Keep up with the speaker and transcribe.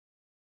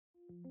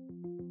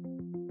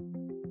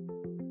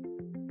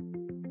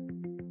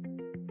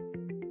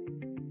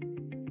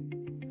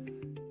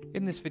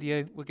In this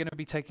video, we're going to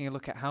be taking a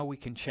look at how we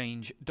can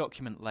change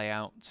document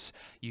layouts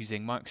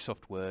using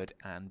Microsoft Word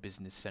and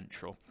Business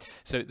Central.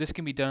 So this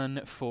can be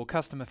done for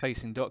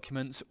customer-facing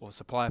documents or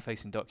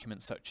supplier-facing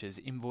documents such as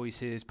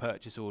invoices,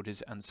 purchase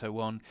orders, and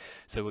so on.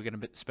 So we're going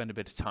to spend a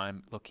bit of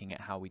time looking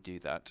at how we do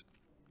that.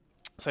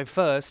 So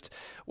first,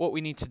 what we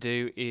need to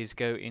do is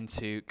go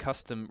into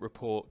Custom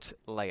Report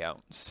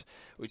Layouts,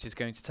 which is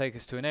going to take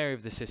us to an area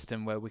of the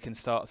system where we can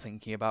start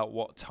thinking about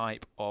what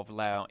type of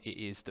layout it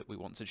is that we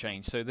want to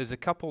change. So there's a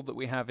couple that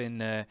we have in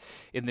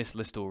this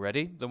list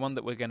already. The one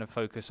that we're going to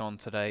focus on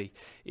today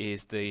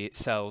is the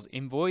sales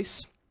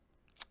invoice.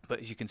 But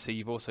as you can see,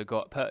 you've also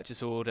got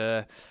purchase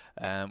order,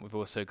 we've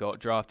also got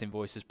draft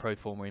invoices, pro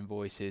forma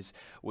invoices,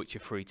 which are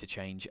free to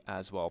change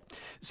as well.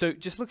 So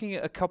just looking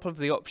at a couple of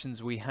the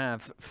options we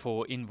have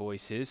for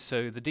invoices.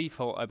 So the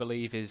default, I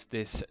believe, is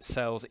this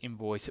sales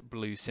invoice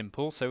blue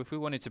simple. So if we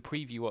wanted to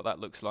preview what that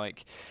looks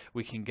like,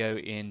 we can go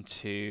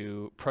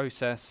into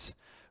process,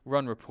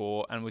 run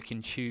report, and we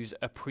can choose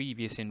a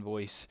previous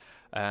invoice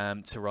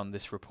to run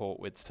this report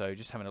with. So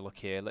just having a look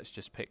here, let's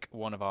just pick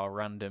one of our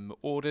random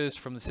orders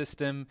from the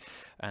system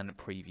and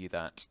preview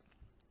that.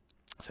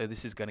 So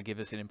this is going to give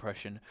us an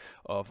impression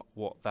of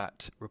what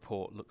that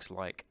report looks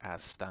like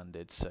as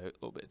standard. So a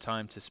little bit of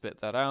time to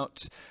spit that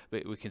out,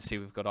 but we can see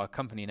we've got our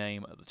company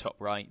name at the top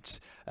right,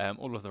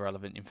 all of the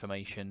relevant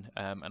information,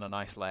 and a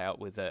nice layout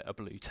with a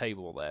blue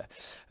table there.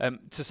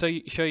 To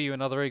show you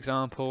another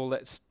example,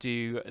 let's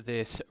do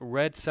this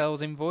red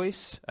sales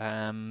invoice.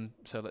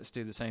 So let's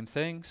do the same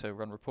thing. So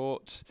run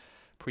report,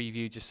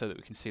 preview, just so that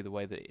we can see the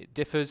way that it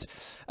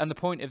differs. And the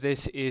point of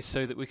this is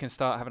so that we can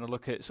start having a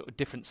look at sort of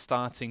different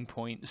starting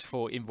points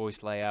for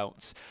invoice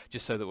layouts,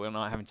 just so that we're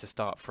not having to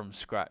start from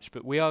scratch.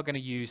 But we are going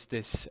to use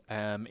this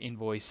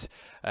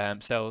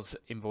sales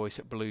invoice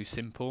blue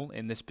simple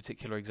in this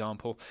particular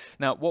example.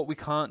 Now, what we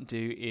can't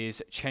do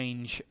is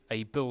change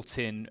a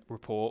built-in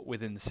report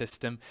within the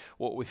system.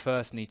 What we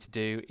first need to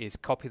do is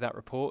copy that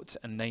report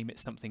and name it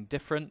something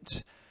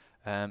different.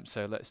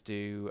 So let's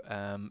do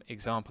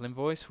example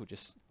invoice. We'll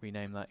just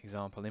rename that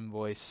example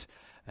invoice,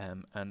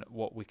 and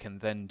what we can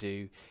then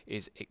do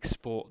is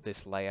export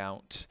this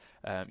layout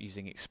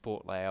using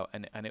export layout,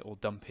 and it will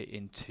dump it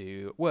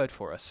into Word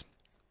for us.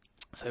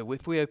 So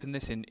if we open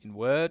this in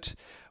Word,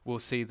 we'll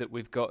see that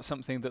we've got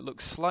something that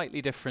looks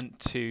slightly different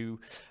to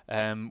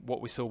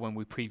what we saw when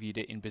we previewed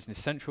it in Business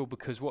Central,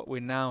 because what we're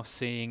now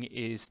seeing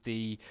is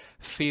the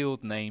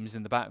field names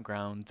in the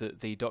background that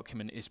the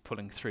document is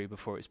pulling through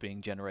before it's being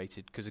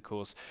generated, because of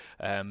course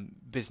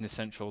Business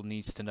Central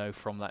needs to know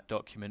from that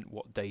document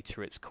what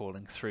data it's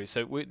calling through.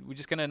 So we're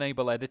just going to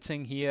enable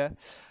editing here.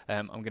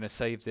 I'm going to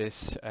save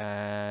this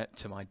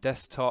to my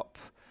desktop.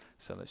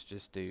 So let's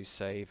just do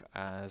save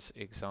as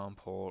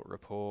example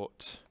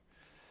report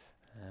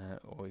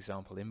or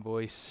example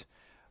invoice.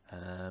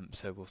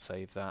 So we'll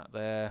save that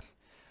there,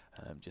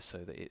 just so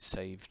that it's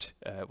saved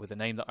with a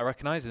name that I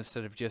recognize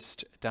instead of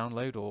just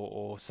download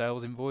or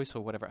sales invoice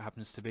or whatever it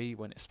happens to be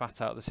when it's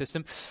spat out of the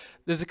system.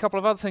 There's a couple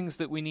of other things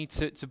that we need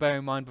to bear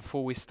in mind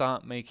before we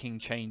start making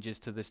changes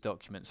to this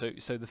document.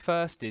 So the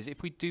first is,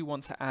 if we do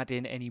want to add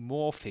in any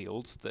more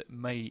fields that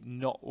may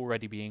not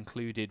already be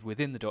included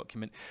within the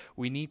document,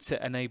 we need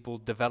to enable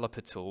developer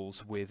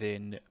tools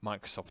within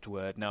Microsoft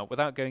Word. Now,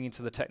 without going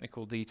into the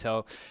technical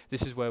detail,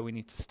 this is where we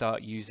need to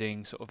start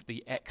using sort of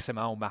the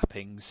XML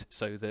mappings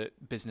so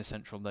that Business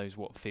Central knows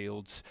what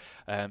fields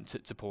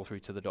to pull through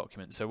to the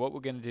document. So what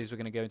we're going to do is we're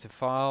going to go into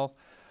File,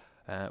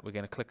 we're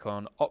going to click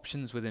on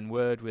Options within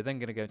Word, we're then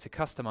going to go to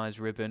Customize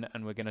ribbon,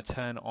 and we're going to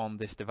turn on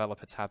this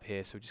Developer tab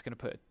here. So we're just going to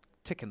put a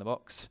tick in the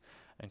box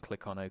and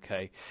click on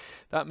OK.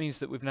 That means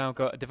that we've now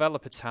got a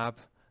Developer tab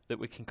that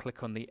we can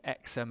click on the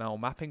XML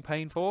mapping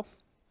pane for.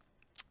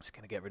 Just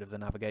going to get rid of the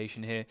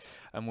navigation here,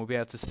 and we'll be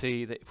able to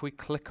see that if we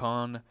click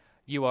on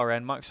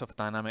URN, Microsoft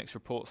Dynamics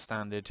Report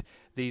Standard,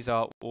 these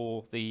are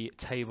all the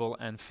table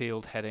and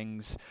field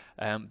headings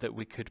that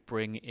we could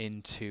bring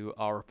into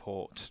our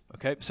report.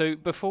 Okay, so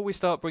before we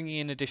start bringing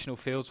in additional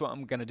fields, what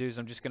I'm going to do is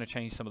I'm just going to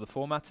change some of the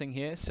formatting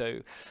here. So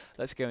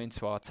let's go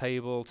into our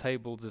table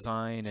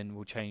design, and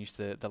we'll change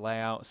the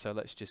layout. So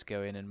let's just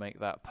go in and make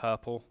that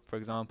purple, for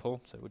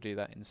example. So we'll do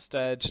that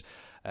instead.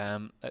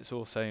 Let's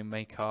also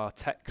make our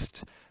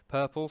text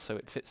purple so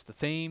it fits the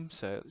theme.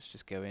 So let's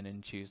just go in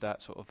and choose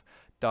that sort of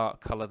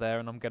dark color there,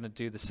 and I'm going to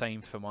do the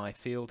same for my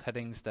field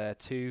headings there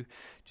too,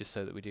 just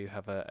so that we do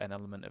have an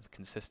element of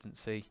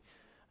consistency.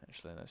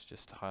 Actually, let's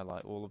just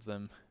highlight all of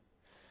them.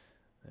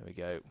 There we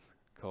go.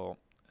 Cool.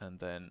 And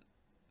then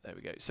there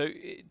we go. So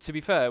to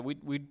be fair,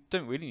 we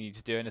don't really need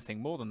to do anything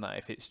more than that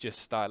if it's just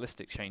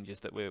stylistic changes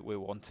that we're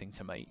wanting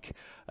to make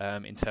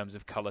in terms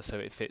of color, so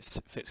it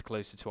fits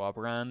closer to our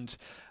brand.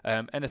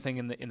 Anything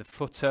in the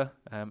footer,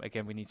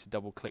 again, we need to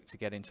double click to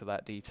get into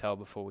that detail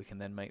before we can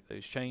then make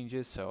those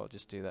changes. So I'll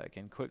just do that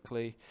again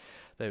quickly.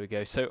 There we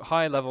go. So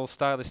high level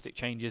stylistic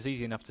changes,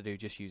 easy enough to do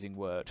just using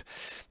Word.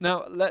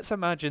 Now let's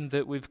imagine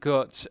that we've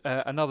got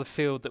another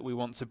field that we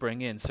want to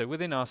bring in. So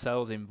within our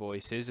sales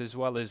invoices, as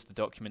well as the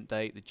document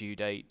date, the due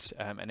date, date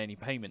and any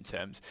payment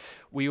terms.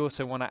 We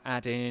also want to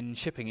add in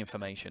shipping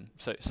information,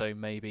 so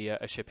maybe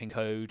a shipping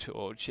code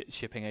or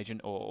shipping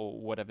agent or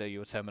whatever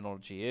your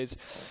terminology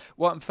is.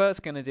 What I'm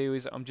first going to do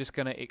is I'm just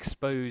going to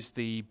expose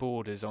the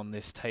borders on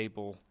this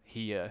table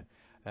here,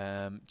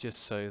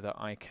 just so that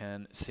I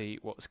can see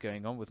what's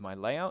going on with my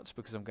layouts,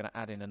 because I'm going to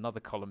add in another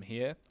column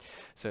here.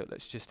 So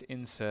let's just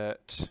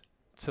insert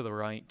to the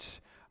right,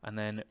 and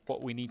then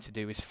what we need to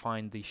do is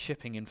find the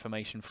shipping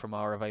information from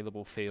our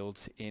available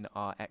fields in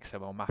our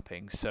XML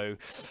mapping. So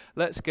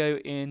let's go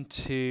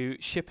into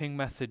shipping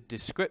method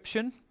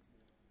description,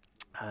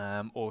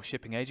 or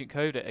shipping agent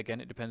code. Again,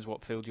 it depends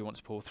what field you want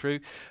to pull through,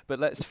 but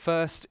let's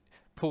first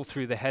pull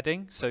through the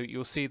heading. So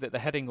you'll see that the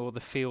heading or the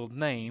field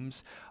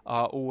names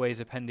are always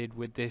appended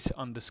with this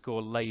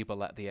underscore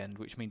label at the end,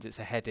 which means it's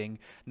a heading,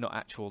 not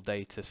actual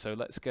data. So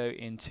let's go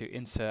into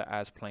insert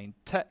as plain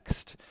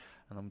text,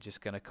 and I'm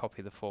just going to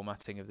copy the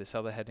formatting of this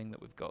other heading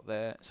that we've got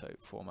there. So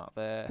format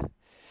there,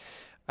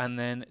 and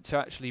then to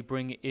actually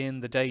bring in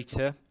the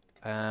data,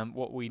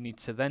 what we need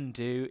to then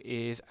do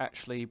is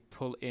actually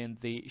pull in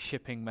the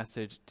shipping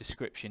method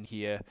description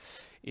here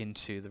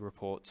into the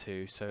report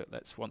too. So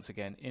let's once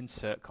again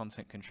insert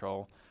content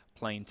control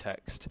plain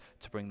text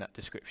to bring that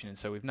description in.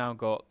 So we've now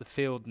got the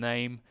field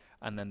name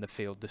and then the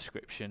field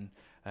description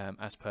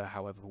as per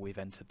however we've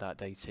entered that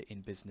data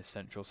in Business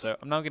Central. So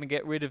I'm now going to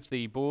get rid of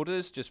the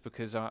borders just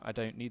because I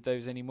don't need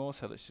those anymore.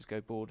 So let's just go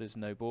borders,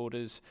 no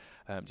borders,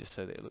 just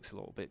so that it looks a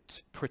little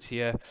bit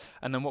prettier.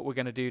 And then what we're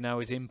going to do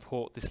now is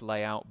import this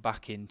layout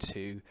back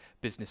into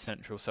Business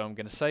Central. So I'm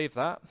going to save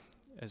that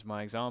as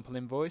my example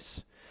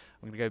invoice.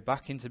 I'm going to go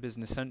back into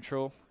Business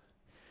Central,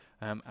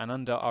 and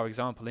under our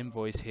example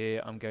invoice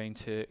here, I'm going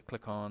to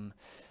click on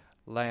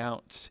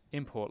layout,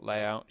 import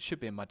layout. Should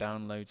be in my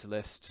downloads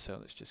list, so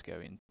let's just go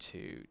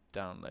into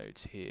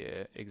downloads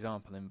here,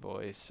 example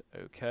invoice.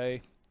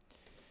 Okay,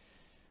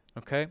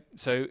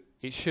 so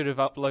it should have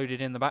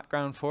uploaded in the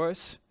background for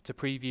us. To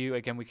preview,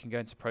 again, we can go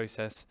into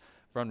process,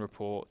 run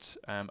report,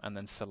 and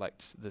then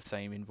select the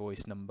same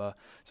invoice number.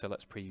 So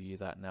let's preview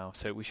that now.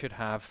 So we should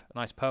have a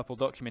nice purple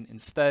document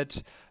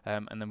instead,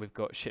 and then we've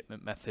got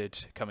shipment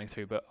method coming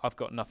through, but I've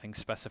got nothing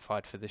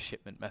specified for this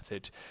shipment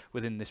method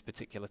within this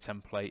particular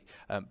template,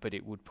 but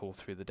it would pull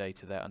through the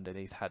data there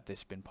underneath had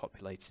this been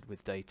populated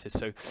with data.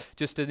 So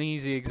just an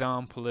easy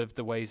example of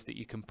the ways that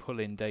you can pull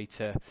in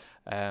data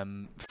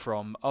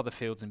from other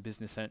fields in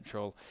Business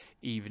Central,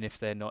 even if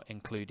they're not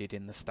included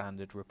in the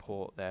standard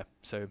report there.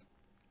 So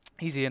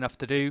easy enough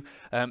to do.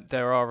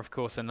 There are, of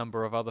course, a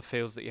number of other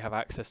fields that you have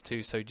access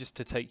to. So just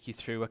to take you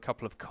through a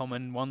couple of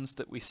common ones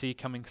that we see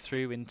coming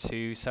through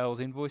into sales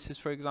invoices,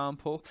 for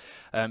example,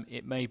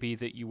 it may be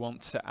that you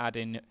want to add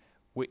in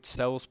which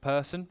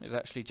salesperson has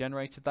actually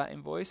generated that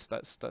invoice.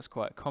 That's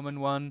quite a common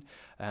one.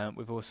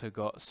 We've also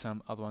got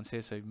some other ones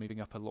here. So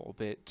moving up a little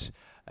bit,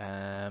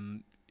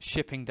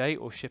 shipping date,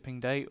 or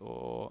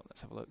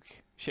let's have a look.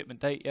 Shipment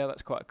date, yeah,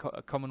 that's quite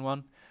a common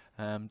one.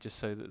 Just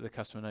so that the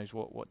customer knows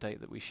what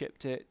date that we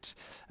shipped it,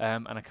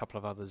 and a couple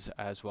of others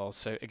as well.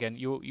 So again,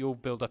 you'll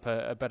build up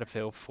a better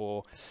feel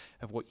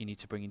of what you need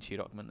to bring into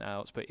your document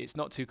layouts, but it's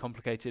not too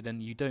complicated,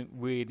 and you don't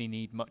really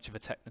need much of a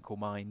technical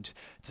mind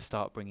to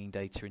start bringing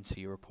data into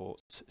your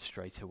reports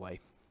straight away.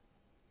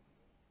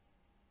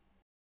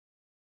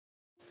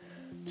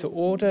 To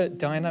order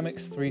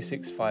Dynamics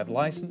 365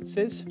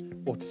 licenses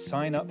or to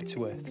sign up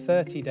to a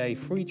 30-day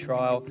free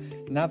trial,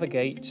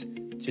 navigate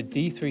to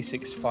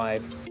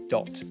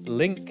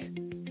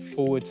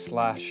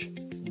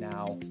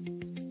d365.link/now.